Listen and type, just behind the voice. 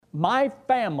my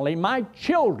family, my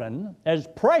children, as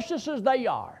precious as they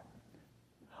are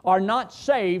not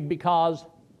saved because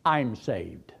I'm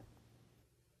saved.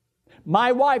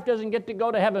 My wife doesn't get to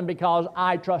go to heaven because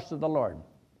I trusted the Lord.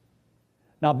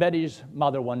 Now, Betty's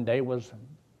mother one day was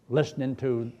listening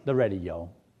to the radio.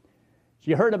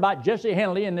 She heard about Jesse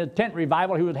Henley and the tent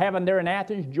revival he was having there in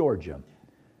Athens, Georgia.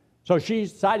 So she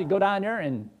decided to go down there,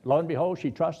 and lo and behold,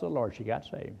 she trusted the Lord. She got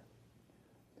saved.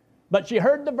 But she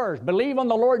heard the verse, believe on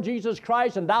the Lord Jesus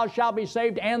Christ, and thou shalt be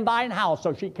saved, and thine house.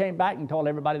 So she came back and told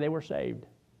everybody they were saved.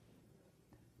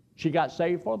 She got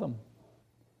saved for them.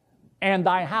 And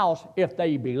thy house, if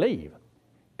they believe.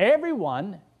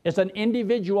 Everyone is an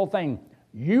individual thing.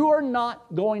 You are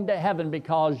not going to heaven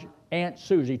because Aunt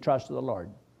Susie trusted the Lord.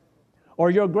 Or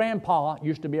your grandpa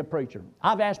used to be a preacher.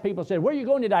 I've asked people, said, where are you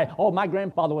going today? Oh, my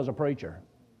grandfather was a preacher.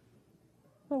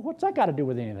 Well, what's that got to do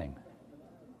with anything?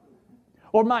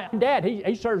 Or my dad,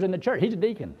 he serves in the church. He's a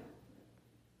deacon.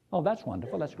 Oh, that's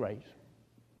wonderful. That's grace.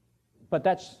 But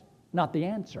that's not the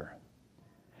answer.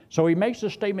 So he makes a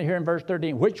statement here in verse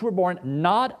 13, which were born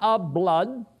not of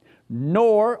blood,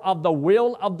 nor of the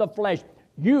will of the flesh.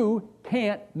 You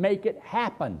can't make it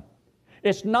happen.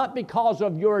 It's not because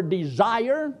of your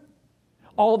desire,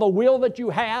 all the will that you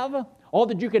have, all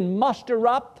that you can muster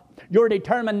up, your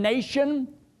determination,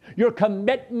 your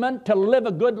commitment to live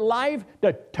a good life,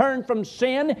 to turn from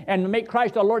sin and make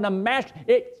Christ the Lord and the Master.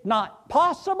 It's not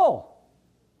possible.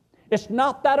 It's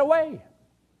not that way.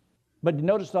 But you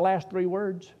notice the last three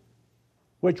words,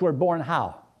 which were born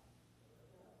how?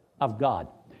 Of God.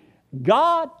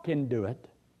 God can do it.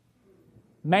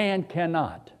 Man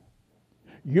cannot.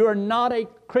 You're not a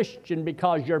Christian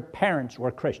because your parents were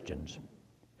Christians.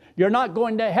 You're not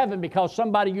going to heaven because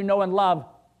somebody you know and love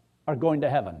are going to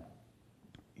heaven.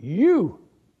 You,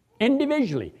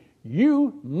 individually,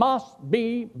 you must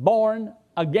be born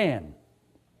again.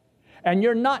 And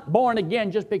you're not born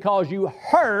again just because you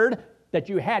heard that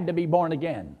you had to be born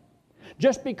again.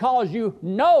 Just because you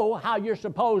know how you're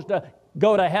supposed to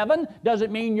go to heaven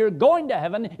doesn't mean you're going to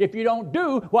heaven if you don't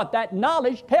do what that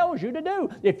knowledge tells you to do,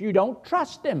 if you don't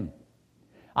trust Him.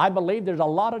 I believe there's a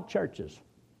lot of churches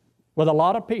with a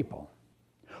lot of people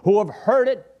who have heard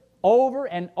it over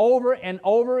and over and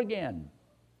over again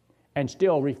and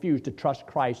still refuse to trust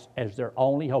Christ as their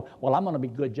only hope. Well, I'm going to be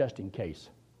good just in case.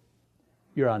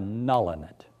 You're annulling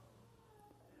it.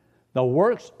 The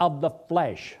works of the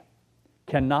flesh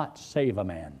cannot save a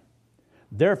man.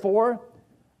 Therefore,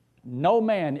 no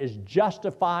man is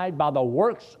justified by the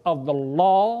works of the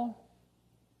law,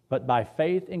 but by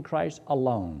faith in Christ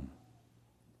alone.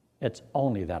 It's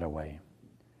only that way.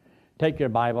 Take your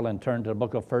Bible and turn to the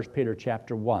book of 1 Peter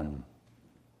chapter 1.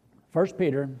 1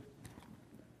 Peter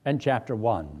and chapter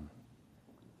 1.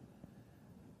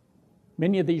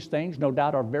 Many of these things, no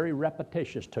doubt, are very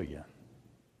repetitious to you.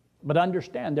 But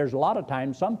understand, there's a lot of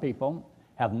times some people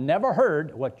have never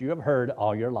heard what you have heard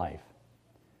all your life.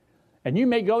 And you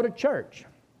may go to church,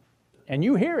 and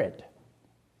you hear it,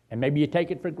 and maybe you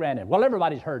take it for granted. Well,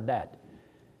 everybody's heard that.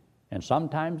 And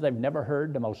sometimes they've never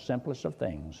heard the most simplest of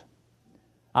things.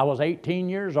 I was 18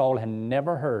 years old and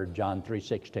never heard John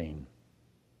 3:16.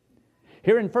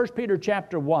 Here in 1 Peter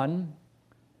chapter 1,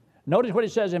 notice what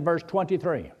it says in verse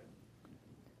 23.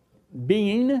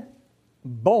 Being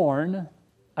born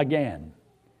again.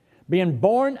 Being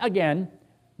born again,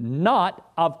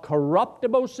 not of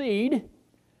corruptible seed,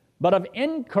 but of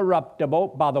incorruptible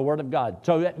by the Word of God.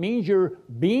 So that means you're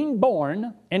being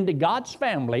born into God's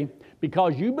family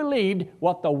because you believed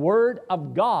what the Word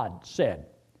of God said.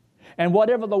 And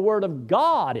whatever the Word of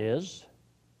God is,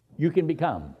 you can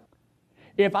become.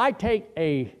 If I take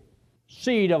a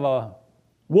seed of a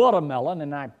watermelon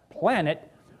and I plant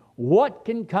it, what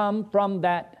can come from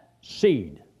that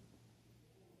seed?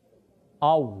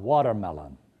 A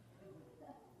watermelon.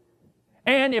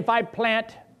 And if I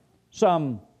plant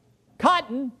some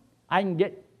cotton, I can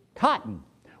get cotton.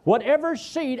 Whatever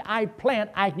seed I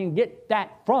plant, I can get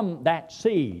that from that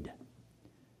seed.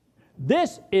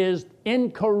 This is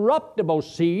incorruptible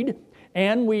seed,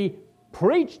 and we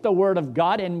preach the Word of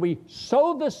God, and we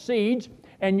sow the seeds,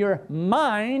 and your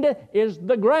mind is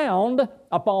the ground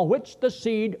upon which the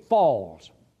seed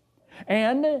falls.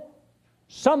 And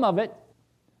some of it,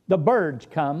 the birds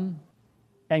come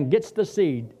and gets the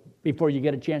seed before you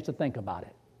get a chance to think about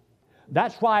it.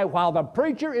 That's why while the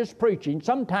preacher is preaching,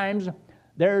 sometimes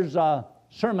there's a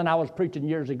sermon I was preaching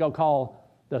years ago called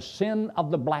The Sin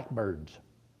of the Blackbirds.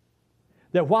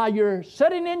 That while you're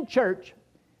sitting in church,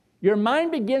 your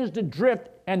mind begins to drift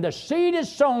and the seed is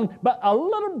sown, but a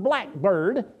little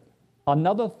blackbird,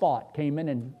 another thought came in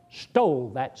and stole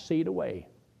that seed away.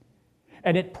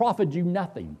 And it profited you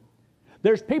nothing.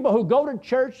 There's people who go to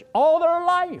church all their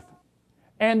life,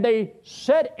 and they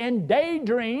sit and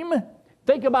daydream,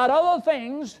 think about other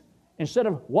things instead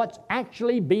of what's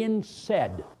actually being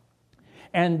said.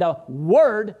 And the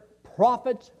Word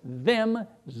profits them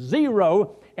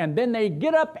zero, and then they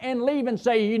get up and leave and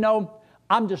say, you know,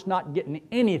 I'm just not getting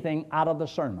anything out of the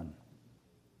sermon.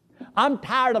 I'm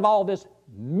tired of all this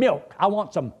milk. I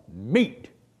want some meat.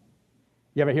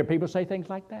 You ever hear people say things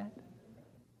like that?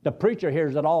 The preacher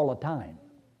hears it all the time.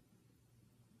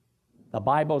 The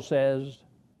Bible says,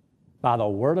 by the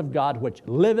Word of God which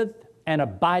liveth and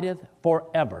abideth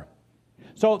forever.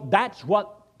 So that's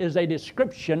what is a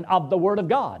description of the Word of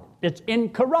God. It's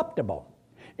incorruptible.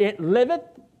 It liveth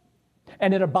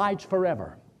and it abides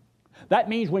forever. That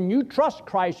means when you trust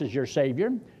Christ as your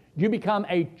Savior, you become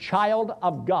a child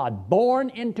of God, born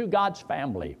into God's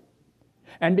family.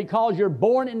 And because you're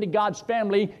born into God's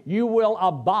family, you will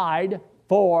abide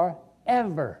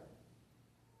forever.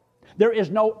 There is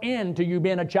no end to you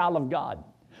being a child of God.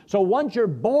 So once you're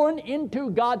born into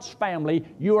God's family,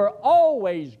 you are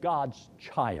always God's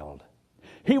child.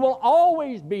 He will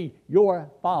always be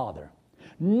your Father.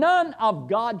 None of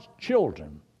God's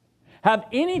children have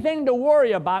anything to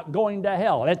worry about going to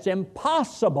hell. It's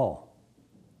impossible.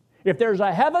 If there's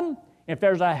a heaven, if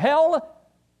there's a hell,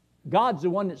 God's the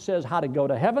one that says how to go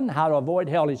to heaven, how to avoid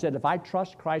hell. He said, if I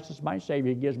trust Christ as my Savior,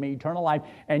 He gives me eternal life,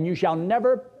 and you shall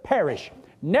never perish.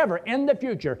 Never in the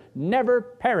future, never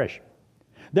perish.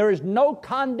 There is no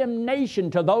condemnation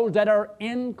to those that are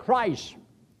in Christ.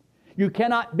 You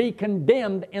cannot be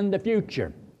condemned in the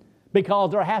future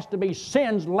because there has to be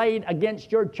sins laid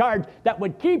against your charge that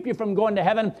would keep you from going to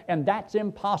heaven, and that's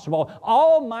impossible.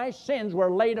 All my sins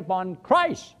were laid upon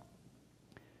Christ,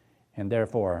 and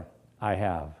therefore I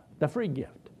have the free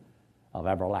gift of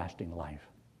everlasting life.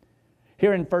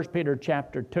 Here in 1 Peter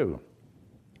chapter 2,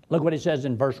 look what he says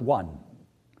in verse 1.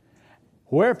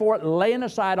 Wherefore, laying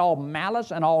aside all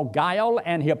malice and all guile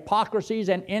and hypocrisies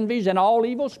and envies and all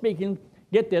evil speaking,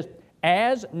 get this,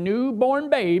 as newborn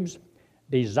babes,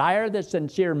 desire the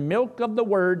sincere milk of the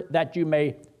word that you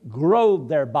may grow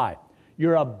thereby.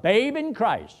 You're a babe in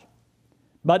Christ,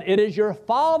 but it is your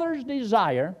Father's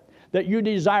desire that you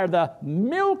desire the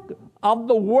milk of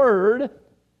the word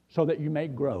so that you may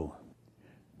grow.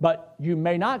 But you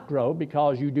may not grow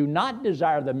because you do not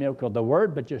desire the milk of the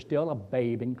word, but you're still a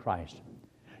babe in Christ.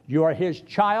 You are His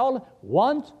child,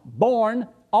 once born,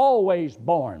 always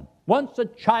born. Once a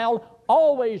child,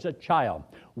 always a child.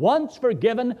 Once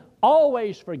forgiven,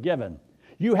 always forgiven.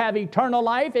 You have eternal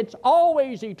life, it's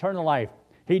always eternal life.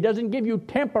 He doesn't give you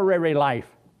temporary life.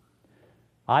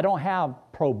 I don't have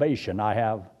probation, I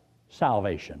have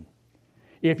salvation.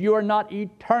 If you are not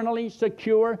eternally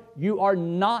secure, you are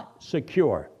not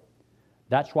secure.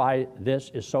 That's why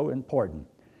this is so important.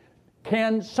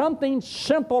 Can something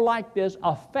simple like this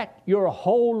affect your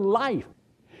whole life?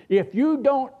 If you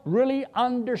don't really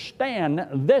understand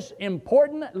this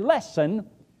important lesson,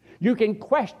 you can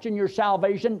question your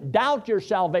salvation, doubt your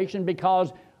salvation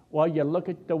because, well, you look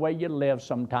at the way you live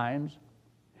sometimes,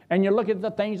 and you look at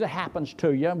the things that happens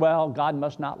to you. Well, God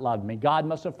must not love me. God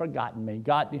must have forgotten me.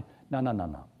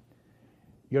 No.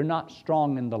 You're not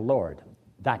strong in the Lord.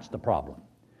 That's the problem.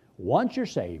 Once you're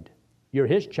saved, you're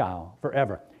His child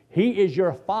forever. He is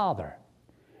your Father.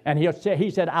 And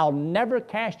He said, I'll never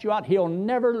cast you out. He'll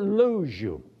never lose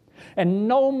you. And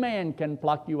no man can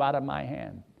pluck you out of my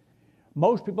hand.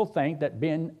 Most people think that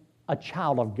being a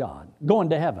child of God, going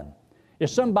to heaven,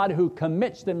 is somebody who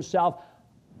commits themselves,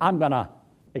 I'm going to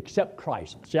accept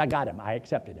Christ. See, I got Him. I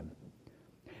accepted Him.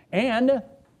 And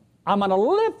I'm going to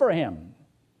live for Him.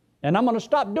 And I'm going to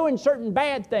stop doing certain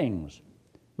bad things.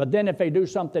 But then if they do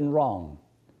something wrong,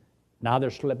 now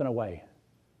they're slipping away.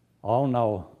 Oh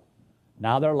no,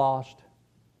 now they're lost.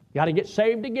 Got to get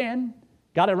saved again.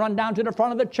 Got to run down to the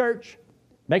front of the church,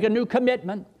 make a new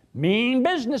commitment, mean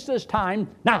business this time.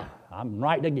 Now, I'm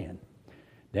right again.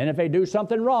 Then if they do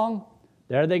something wrong,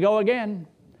 there they go again.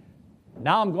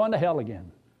 Now I'm going to hell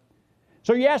again.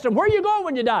 So you ask them, where are you going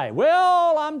when you die?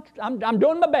 Well, I'm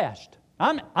doing my best.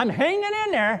 I'm hanging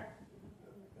in there.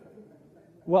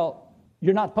 Well,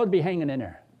 you're not supposed to be hanging in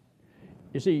there.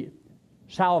 You see,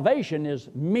 salvation is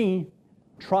me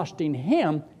trusting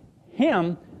Him,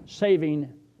 Him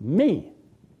saving me.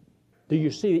 Do you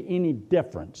see any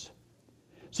difference?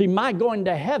 See, my going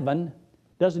to heaven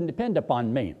doesn't depend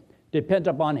upon me. It depends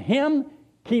upon Him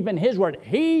keeping His word.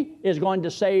 He is going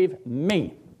to save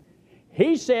me.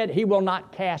 He said He will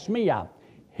not cast me out.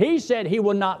 He said He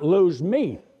will not lose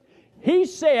me. He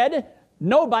said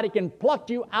nobody can pluck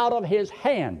you out of His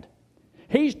hand.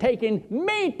 He's taking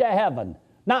me to heaven,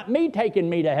 not me taking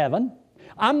me to heaven.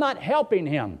 I'm not helping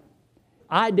Him.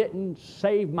 I didn't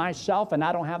save myself, and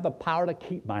I don't have the power to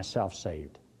keep myself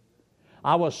saved.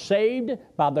 I was saved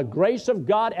by the grace of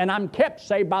God, and I'm kept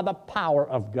saved by the power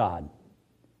of God.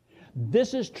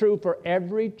 This is true for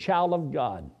every child of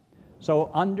God.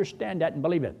 So understand that and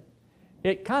believe it.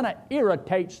 It kind of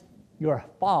irritates your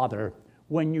father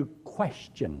when you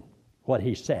question what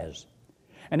he says.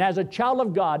 And as a child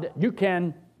of God, you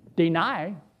can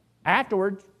deny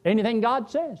afterwards anything God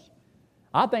says.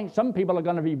 I think some people are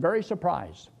going to be very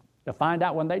surprised to find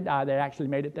out when they die they actually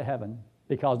made it to heaven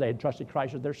because they had trusted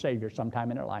Christ as their Savior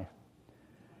sometime in their life.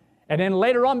 And then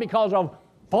later on, because of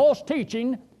false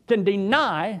teaching, can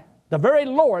deny the very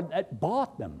Lord that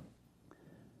bought them.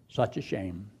 Such a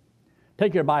shame.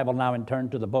 Take your Bible now and turn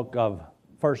to the book of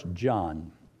 1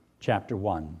 John chapter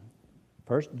 1.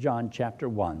 1 John chapter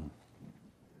 1.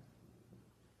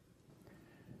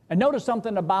 And notice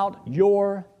something about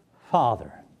your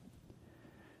Father.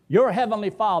 Your Heavenly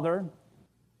Father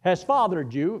has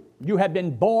fathered you. You have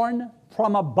been born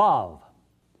from above.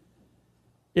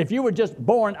 If you were just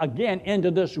born again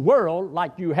into this world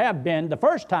like you have been the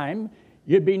first time,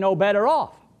 you'd be no better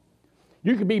off.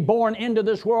 You could be born into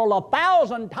this world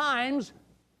 1,000 times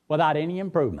without any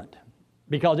improvement,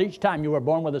 because each time you were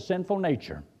born with a sinful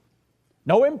nature.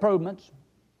 No improvements,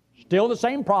 still the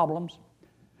same problems.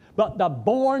 But the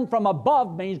born from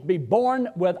above means be born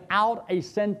without a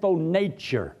sinful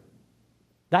nature.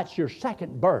 That's your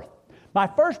second birth. My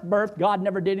first birth, God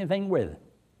never did anything with.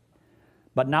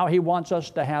 But now He wants us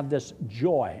to have this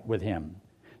joy with Him.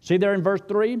 See there in verse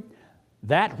 3?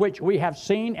 That which we have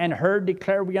seen and heard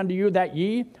declare we unto you, that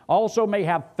ye also may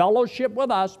have fellowship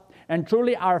with us. And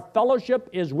truly our fellowship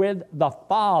is with the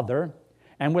Father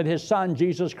and with His Son,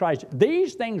 Jesus Christ.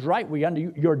 These things write we unto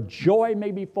you, your joy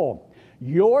may be full.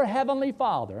 Your Heavenly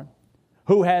Father,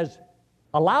 who has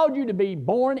allowed you to be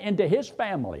born into His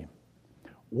family,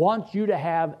 wants you to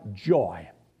have joy,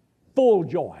 full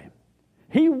joy.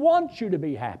 He wants you to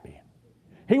be happy.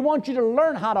 He wants you to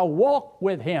learn how to walk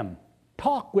with Him,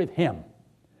 talk with Him.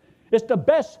 It's the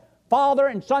best father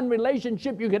and son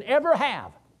relationship you could ever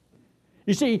have.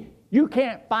 You see, you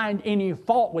can't find any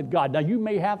fault with God. Now, you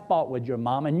may have fault with your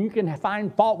mom, and you can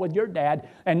find fault with your dad,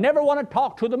 and never want to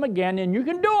talk to them again, and you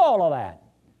can do all of that.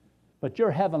 But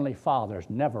your Heavenly Father's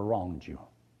never wronged you.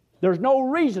 There's no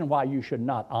reason why you should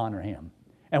not honor Him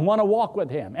and want to walk with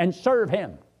Him and serve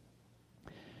Him.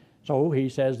 So He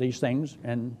says these things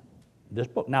in this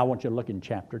book. Now I want you to look in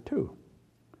chapter 2.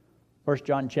 1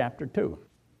 John chapter 2.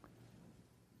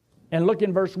 And look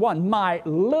in verse 1. My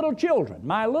little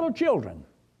children,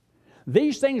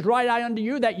 these things write I unto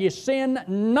you, that ye sin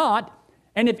not.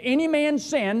 And if any man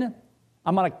sin,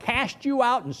 I'm going to cast you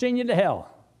out and send you to hell.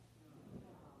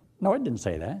 No, it didn't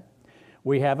say that.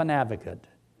 We have an advocate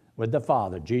with the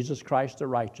Father, Jesus Christ the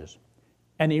righteous.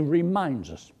 And He reminds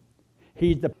us,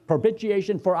 He's the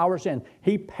propitiation for our sins.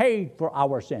 He paid for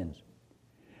our sins.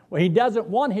 Well, He doesn't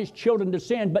want His children to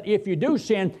sin, but if you do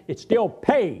sin, it's still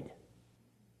paid.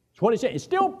 That's what He said. It's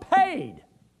still paid.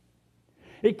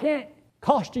 It can't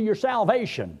cost you your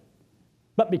salvation,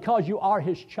 but because you are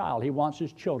His child, He wants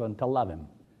His children to love Him.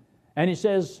 And He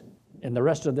says, in the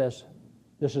rest of this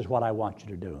is what I want you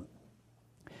to do.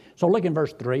 So look in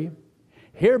verse 3.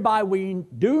 Hereby we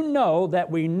do know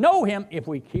that we know Him if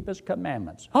we keep His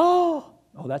commandments. Oh,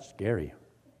 that's scary.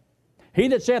 He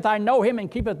that saith, I know Him,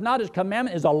 and keepeth not His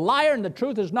commandment is a liar, and the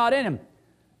truth is not in him.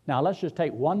 Now let's just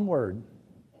take one word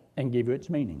and give you its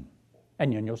meaning,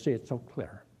 and then you'll see it so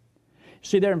clear.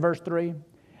 See there in verse 3?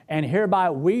 And hereby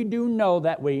we do know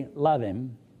that we love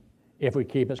Him if we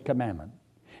keep His commandment.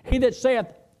 He that saith,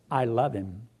 I love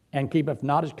Him, and keepeth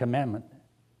not His commandment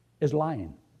is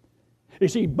lying. You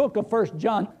see, book of 1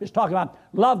 John is talking about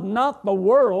love not the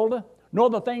world, nor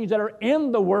the things that are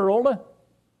in the world,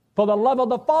 for the love of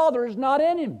the Father is not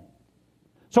in Him.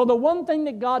 So the one thing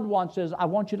that God wants is, I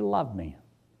want you to love me.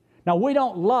 Now, we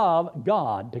don't love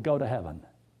God to go to heaven.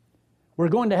 We're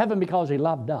going to heaven because He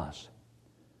loved us.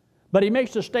 But He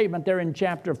makes a statement there in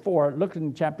chapter 4. Look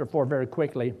in chapter 4 very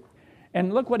quickly.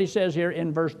 And look what He says here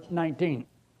in verse 19.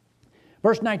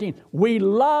 Verse 19, we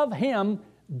love Him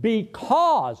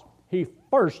because He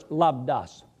first loved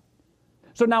us.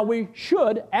 So now we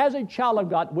should, as a child of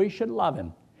God, we should love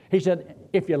Him. He said,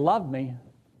 if you love me,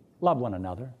 love one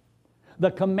another. The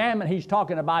commandment He's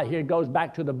talking about here goes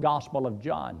back to the Gospel of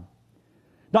John.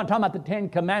 Not talking about the 10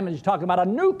 commandments. He's talking about a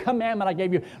new commandment I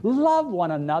gave you. Love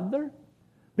one another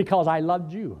because I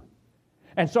loved you.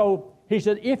 And so He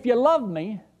said, if you love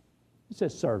me, He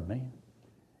says, serve me.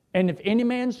 And if any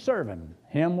man serve Him,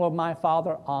 him will my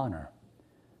Father honor.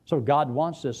 So God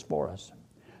wants this for us.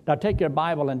 Now take your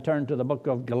Bible and turn to the book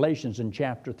of Galatians in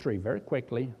chapter 3 very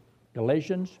quickly.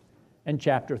 Galatians and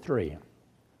chapter 3.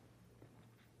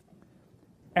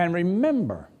 And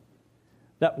remember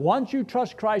that once you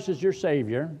trust Christ as your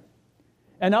Savior,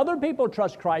 and other people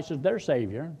trust Christ as their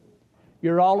Savior,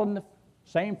 you're all in the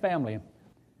same family.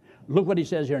 Look what he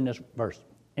says here in this verse.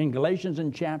 In Galatians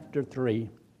in chapter 3,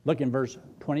 look in verse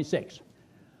 26.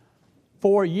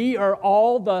 For ye are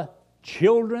all the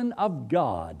children of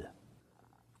God.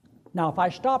 Now, if I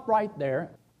stop right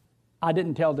there, I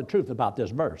didn't tell the truth about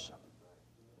this verse.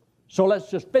 So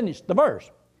let's just finish the verse.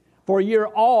 For ye are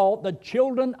all the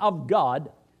children of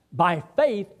God by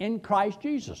faith in Christ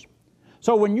Jesus.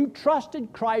 So when you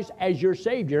trusted Christ as your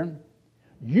Savior,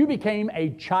 you became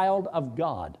a child of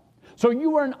God. So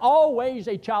you weren't always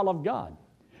a child of God.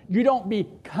 You don't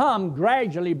become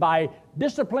gradually by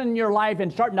disciplining your life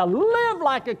and starting to live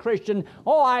like a Christian.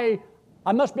 Oh, I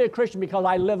must be a Christian because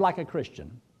I live like a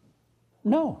Christian.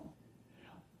 No.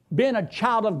 Being a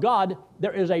child of God,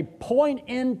 there is a point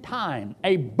in time,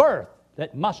 a birth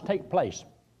that must take place.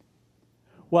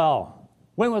 Well,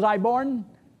 when was I born?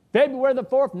 February the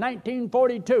 4th,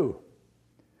 1942.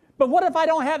 But what if I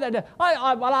don't have that?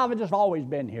 I've just always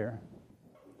been here.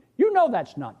 You know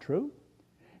that's not true.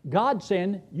 God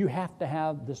said you have to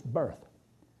have this birth.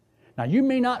 Now, you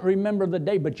may not remember the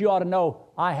day, but you ought to know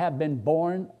I have been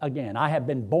born again. I have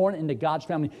been born into God's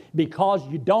family because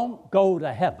you don't go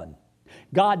to heaven.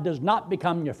 God does not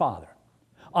become your father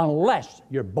unless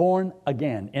you're born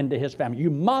again into His family. You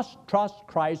must trust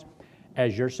Christ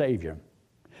as your Savior.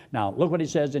 Now, look what he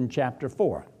says in chapter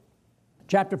 4.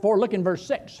 Chapter 4, look in verse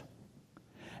 6.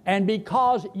 And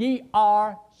because ye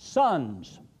are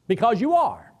sons, because you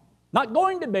are, not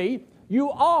going to be, you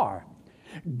are.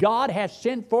 God has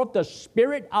sent forth the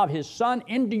Spirit of His Son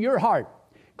into your heart,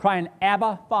 crying,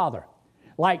 Abba, Father,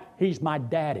 like He's my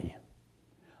daddy.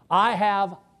 I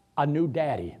have a new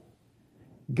daddy.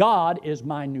 God is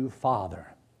my new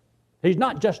Father. He's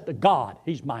not just a God,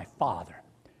 He's my Father.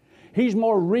 He's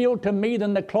more real to me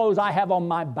than the clothes I have on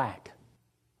my back.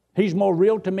 He's more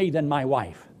real to me than my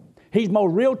wife. He's more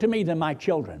real to me than my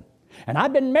children. And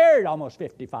I've been married almost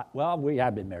 55. Well, we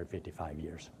have been married 55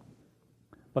 years.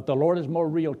 But the Lord is more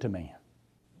real to me.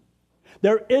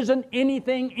 There isn't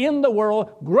anything in the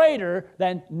world greater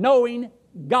than knowing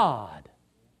God.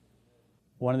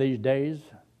 One of these days,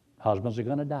 husbands are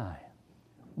going to die.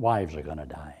 Wives are going to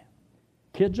die.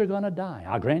 Kids are going to die.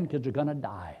 Our grandkids are going to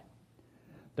die.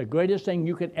 The greatest thing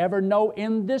you could ever know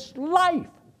in this life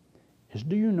is,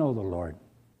 do you know the Lord?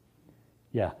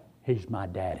 Yeah, He's my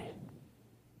daddy.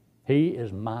 He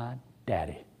is my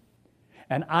daddy.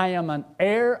 And I am an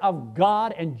heir of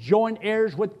God and joint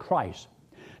heirs with Christ.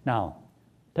 Now,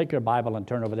 take your Bible and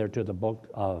turn over there to the book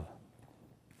of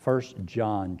 1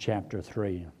 John chapter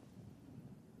 3.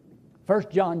 1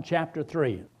 John chapter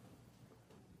 3.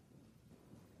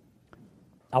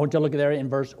 I want you to look there in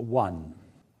verse 1.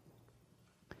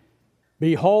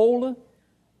 Behold,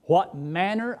 what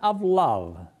manner of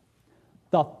love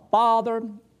the Father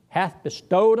hath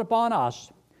bestowed upon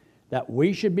us, that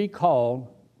we should be called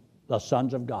the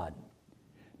sons of God.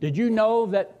 Did you know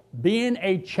that being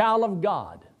a child of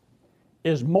God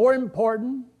is more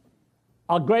important,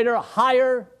 a greater,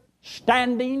 higher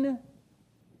standing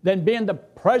than being the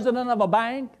president of a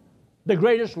bank, the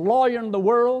greatest lawyer in the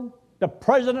world, the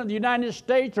president of the United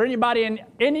States, or anybody in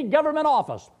any government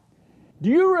office? Do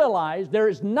you realize there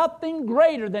is nothing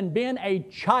greater than being a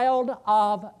child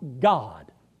of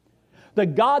God? The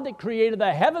God that created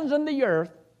the heavens and the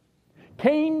earth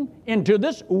came into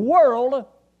this world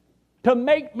to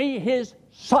make me His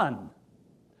son,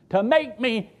 to make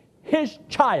me His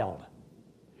child.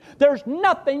 There's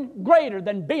nothing greater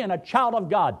than being a child of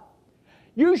God.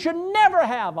 You should never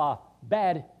have a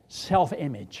bad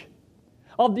self-image.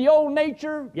 Of the old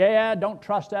nature, yeah, don't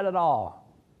trust that at all.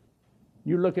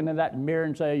 You look into that mirror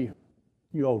and say,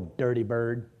 you old dirty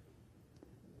bird,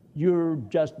 you're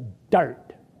just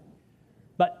dirt.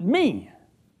 But me,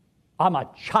 I'm a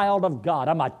child of God.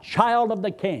 I'm a child of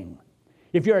the King.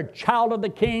 If you're a child of the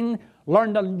King,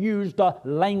 learn to use the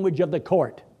language of the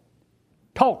court.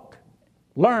 Talk.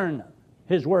 Learn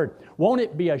His Word. Won't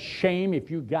it be a shame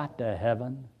if you got to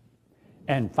heaven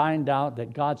and find out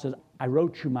that God says, I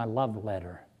wrote you my love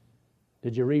letter.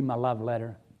 Did you read my love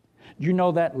letter? Do you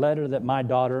know that letter that my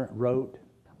daughter wrote?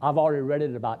 I've already read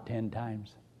it about 10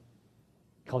 times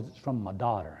because it's from my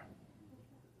daughter.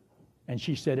 And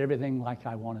she said everything like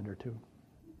I wanted her to.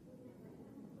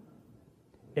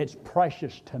 It's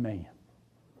precious to me.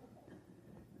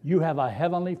 You have a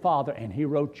heavenly Father and He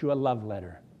wrote you a love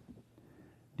letter.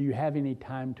 Do you have any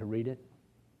time to read it?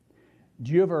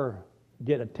 Do you ever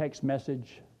get a text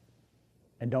message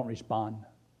and don't respond?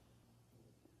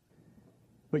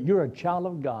 But you're a child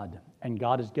of God, and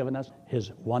God has given us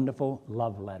His wonderful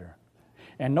love letter.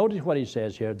 And notice what He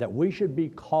says here, that we should be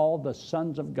called the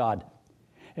sons of God.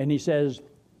 And He says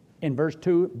in verse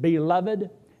 2, Beloved,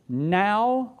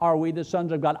 now are we the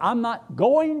sons of God. I'm not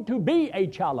going to be a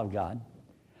child of God.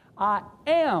 I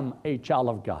am a child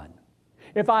of God.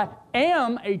 If I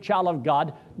am a child of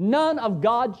God, none of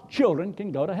God's children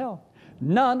can go to hell.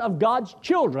 None of God's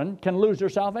children can lose their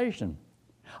salvation.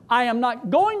 I am not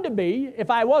going to be, if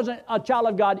I wasn't a child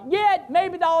of God yet,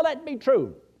 maybe all that be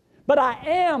true. But I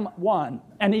am one,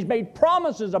 and He's made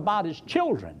promises about His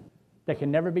children that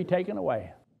can never be taken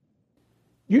away.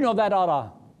 You know that ought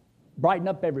to brighten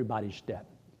up everybody's step.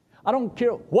 I don't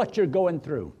care what you're going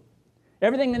through.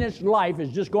 Everything in this life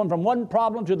is just going from one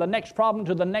problem to the next problem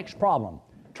to the next problem.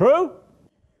 True?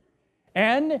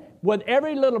 And with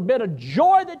every little bit of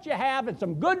joy that you have and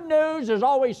some good news, there's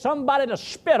always somebody to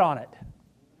spit on it.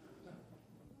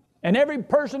 And every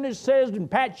person who says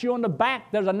and pats you on the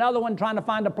back, there's another one trying to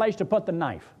find a place to put the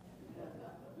knife.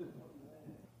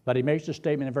 But He makes a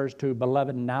statement in verse 2,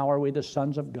 Beloved, now are we the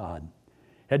sons of God.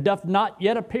 It doth not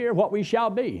yet appear what we shall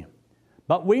be.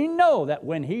 But we know that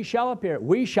when He shall appear,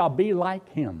 we shall be like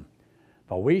Him.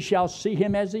 For we shall see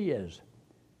Him as He is.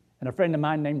 And a friend of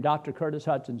mine named Dr. Curtis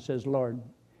Hudson says, Lord,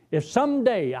 if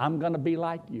someday I'm going to be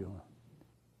like You,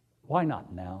 why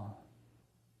not now?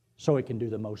 So it can do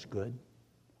the most good.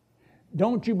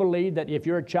 Don't you believe that if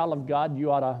you're a child of God,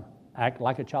 you ought to act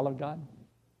like a child of God?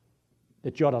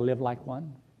 That you ought to live like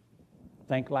one?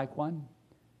 Think like one?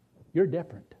 You're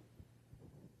different.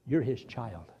 You're His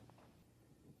child.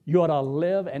 You ought to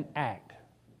live and act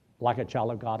like a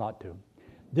child of God ought to.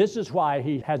 This is why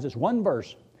He has this one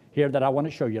verse here that I want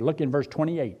to show you. Look in verse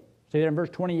 28. See there in verse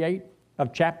 28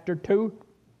 of chapter 2?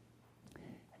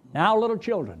 Now, little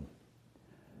children,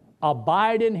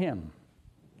 abide in Him,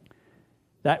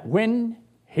 that when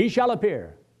He shall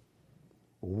appear,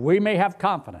 we may have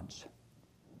confidence,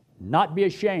 not be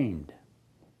ashamed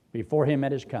before Him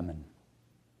at His coming.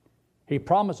 He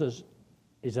promises,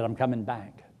 He said, I'm coming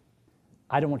back.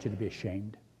 I don't want you to be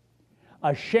ashamed.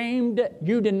 Ashamed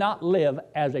you did not live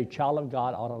as a child of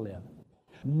God ought to live.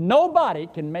 Nobody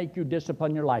can make you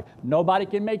discipline your life. Nobody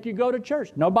can make you go to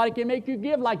church. Nobody can make you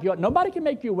give like you ought. Nobody can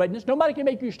make you witness. Nobody can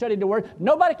make you study the Word.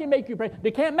 Nobody can make you pray.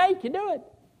 They can't make you do it.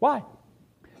 Why?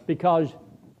 Because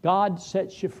God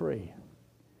sets you free.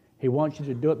 He wants you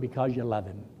to do it because you love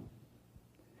Him.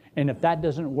 And if that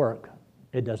doesn't work,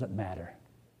 it doesn't matter.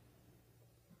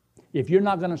 If you're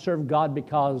not going to serve God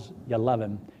because you love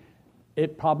Him,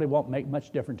 it probably won't make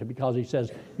much difference, because He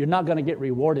says you're not going to get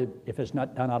rewarded if it's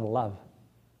not done out of love.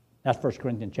 That's 1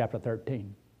 Corinthians chapter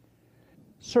 13.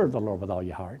 Serve the Lord with all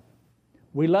your heart.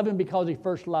 We love Him because He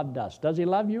first loved us. Does He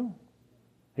love you?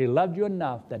 He loved you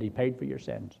enough that He paid for your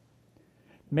sins.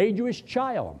 Made you His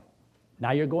child.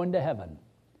 Now you're going to heaven.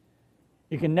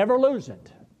 You can never lose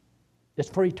it. It's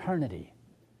for eternity.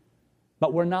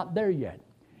 But we're not there yet.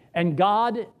 And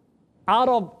God, out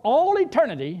of all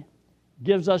eternity,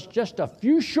 gives us just a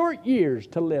few short years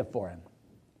to live for Him.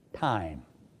 Time.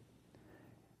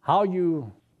 How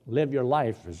you live your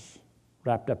life is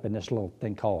wrapped up in this little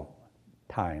thing called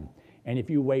time. And if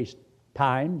you waste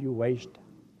time, you waste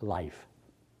life.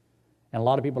 And a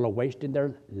lot of people are wasting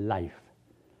their life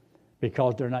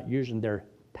because they're not using their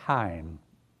time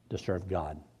to serve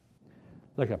God.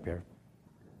 Look up here.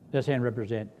 This hand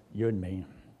represents you and me.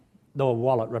 The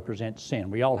wallet represents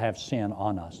sin. We all have sin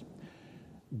on us.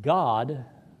 God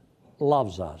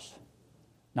loves us.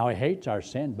 Now, He hates our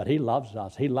sin, but He loves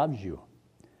us. He loves you.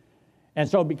 And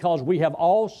so because we have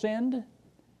all sinned,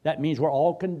 that means we're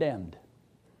all condemned.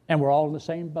 And we're all in the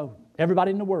same boat.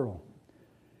 Everybody in the world.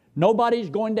 Nobody's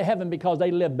going to heaven because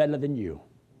they live better than you.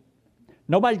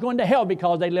 Nobody's going to hell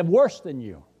because they live worse than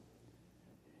you.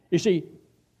 You see,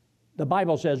 the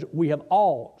Bible says we have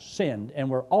all sinned and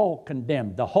we're all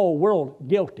condemned. The whole world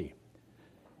guilty.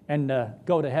 And to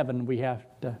go to heaven, we have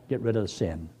to get rid of the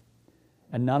sin.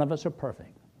 And none of us are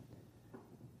perfect.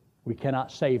 We cannot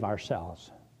save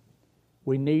ourselves.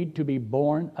 We need to be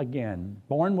born again.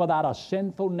 Born without a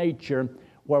sinful nature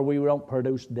where we don't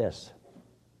produce this.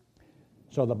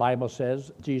 So the Bible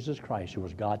says Jesus Christ, who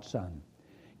was God's Son,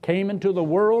 came into the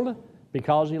world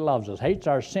because He loves us. Hates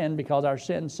our sin because our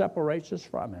sin separates us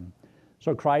from Him.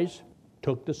 So Christ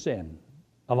took the sin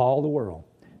of all the world,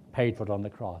 paid for it on the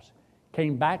cross,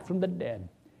 came back from the dead.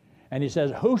 And He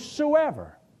says,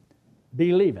 whosoever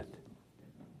believeth,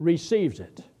 receives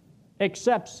it,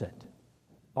 accepts it,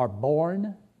 are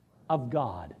born of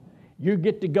God. You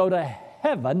get to go to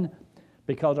heaven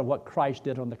because of what Christ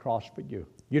did on the cross for you.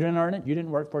 You didn't earn it. You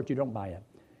didn't work for it. You don't buy it.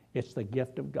 It's the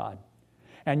gift of God.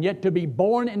 And yet to be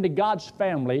born into God's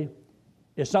family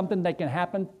is something that can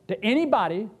happen to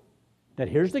anybody that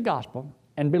hears the gospel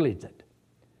and believes it.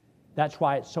 That's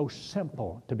why it's so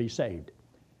simple to be saved.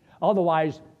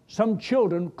 Otherwise, some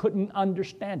children couldn't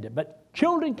understand it. But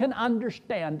children can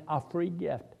understand a free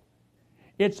gift.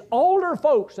 It's older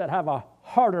folks that have a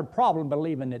harder problem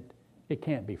believing it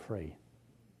can't be free.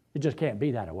 It just can't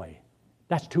be that way.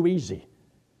 That's too easy.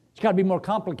 It's got to be more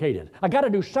complicated. I got to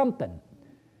do something.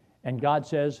 And God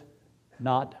says,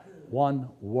 not one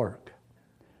work.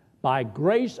 By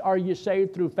grace are you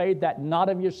saved through faith, that not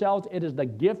of yourselves. It is the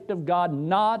gift of God,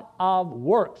 not of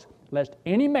works, lest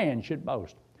any man should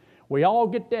boast. We all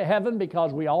get to heaven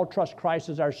because we all trust Christ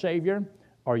as our Savior,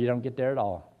 or you don't get there at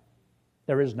all.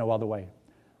 There is no other way.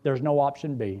 There's no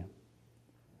option B.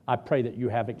 I pray that you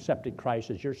have accepted Christ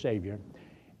as your Savior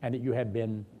and that you have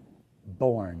been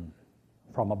born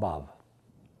from above.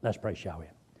 Let's pray, shall we?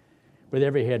 With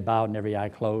every head bowed and every eye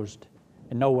closed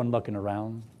and no one looking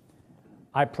around,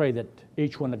 I pray that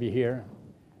each one of you here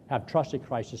have trusted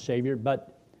Christ as Savior,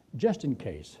 but just in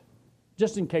case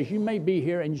you may be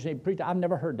here and you say, Preacher, I've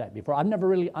never heard that before. I've never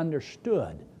really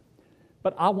understood,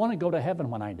 but I want to go to heaven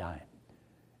when I die.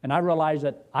 And I realize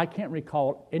that I can't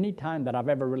recall any time that I've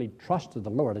ever really trusted the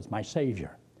Lord as my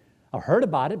Savior. I've heard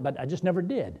about it, but I just never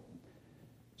did.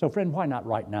 So friend, why not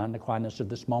right now in the quietness of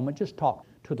this moment, just talk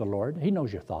to the Lord. He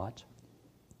knows your thoughts.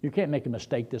 You can't make a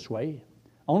mistake this way.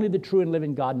 Only the true and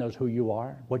living God knows who you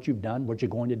are, what you've done, what you're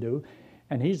going to do,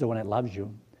 and He's the one that loves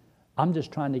you. I'm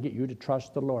just trying to get you to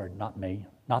trust the Lord, not me,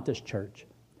 not this church.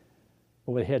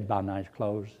 But with head bowed and eyes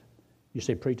closed, you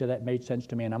say, Preacher, that made sense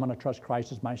to me, and I'm going to trust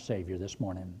Christ as my Savior this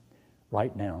morning,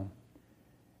 right now.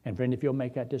 And friend, if you'll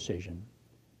make that decision,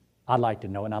 I'd like to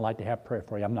know, and I'd like to have prayer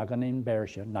for you. I'm not going to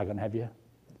embarrass you. I'm not going to have you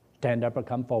stand up or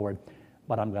come forward,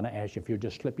 but I'm going to ask you if you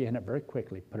just slip your hand up very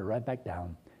quickly, put it right back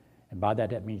down. And by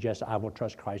that means, yes, I will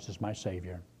trust Christ as my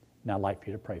Savior. And I'd like for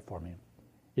you to pray for me.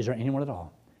 Is there anyone at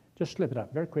all? Just slip it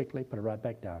up very quickly, put it right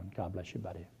back down. God bless you,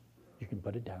 buddy. You can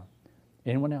put it down.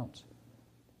 Anyone else?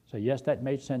 So yes, that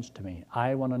made sense to me.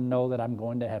 I want to know that I'm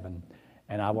going to heaven,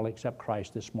 and I will accept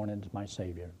Christ this morning as my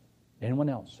Savior. Anyone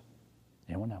else?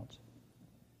 Anyone else?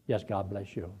 Yes, God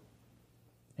bless you.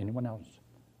 Anyone else?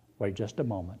 Wait just a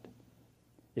moment.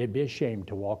 It'd be a shame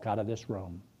to walk out of this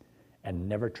room and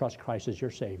never trust Christ as your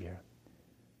Savior,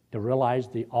 to realize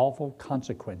the awful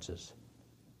consequences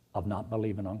of not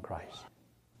believing on Christ.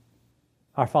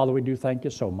 Our Father, we do thank you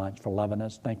so much for loving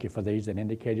us. Thank you for these that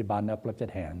indicated by an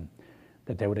uplifted hand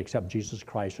that they would accept Jesus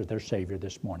Christ as their Savior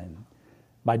this morning.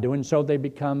 By doing so, they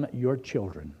become your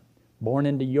children, born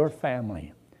into your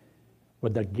family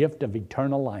with the gift of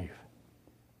eternal life.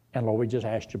 And Lord, we just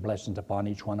ask your blessings upon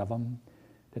each one of them,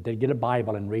 that they get a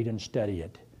Bible and read and study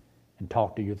it and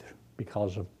talk to you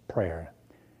because of prayer.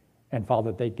 And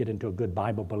Father, that they get into a good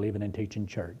Bible believing and teaching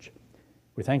church.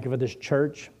 We thank you for this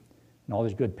church and all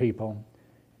these good people,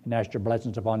 and ask your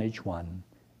blessings upon each one.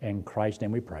 In Christ's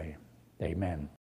name we pray. Amen.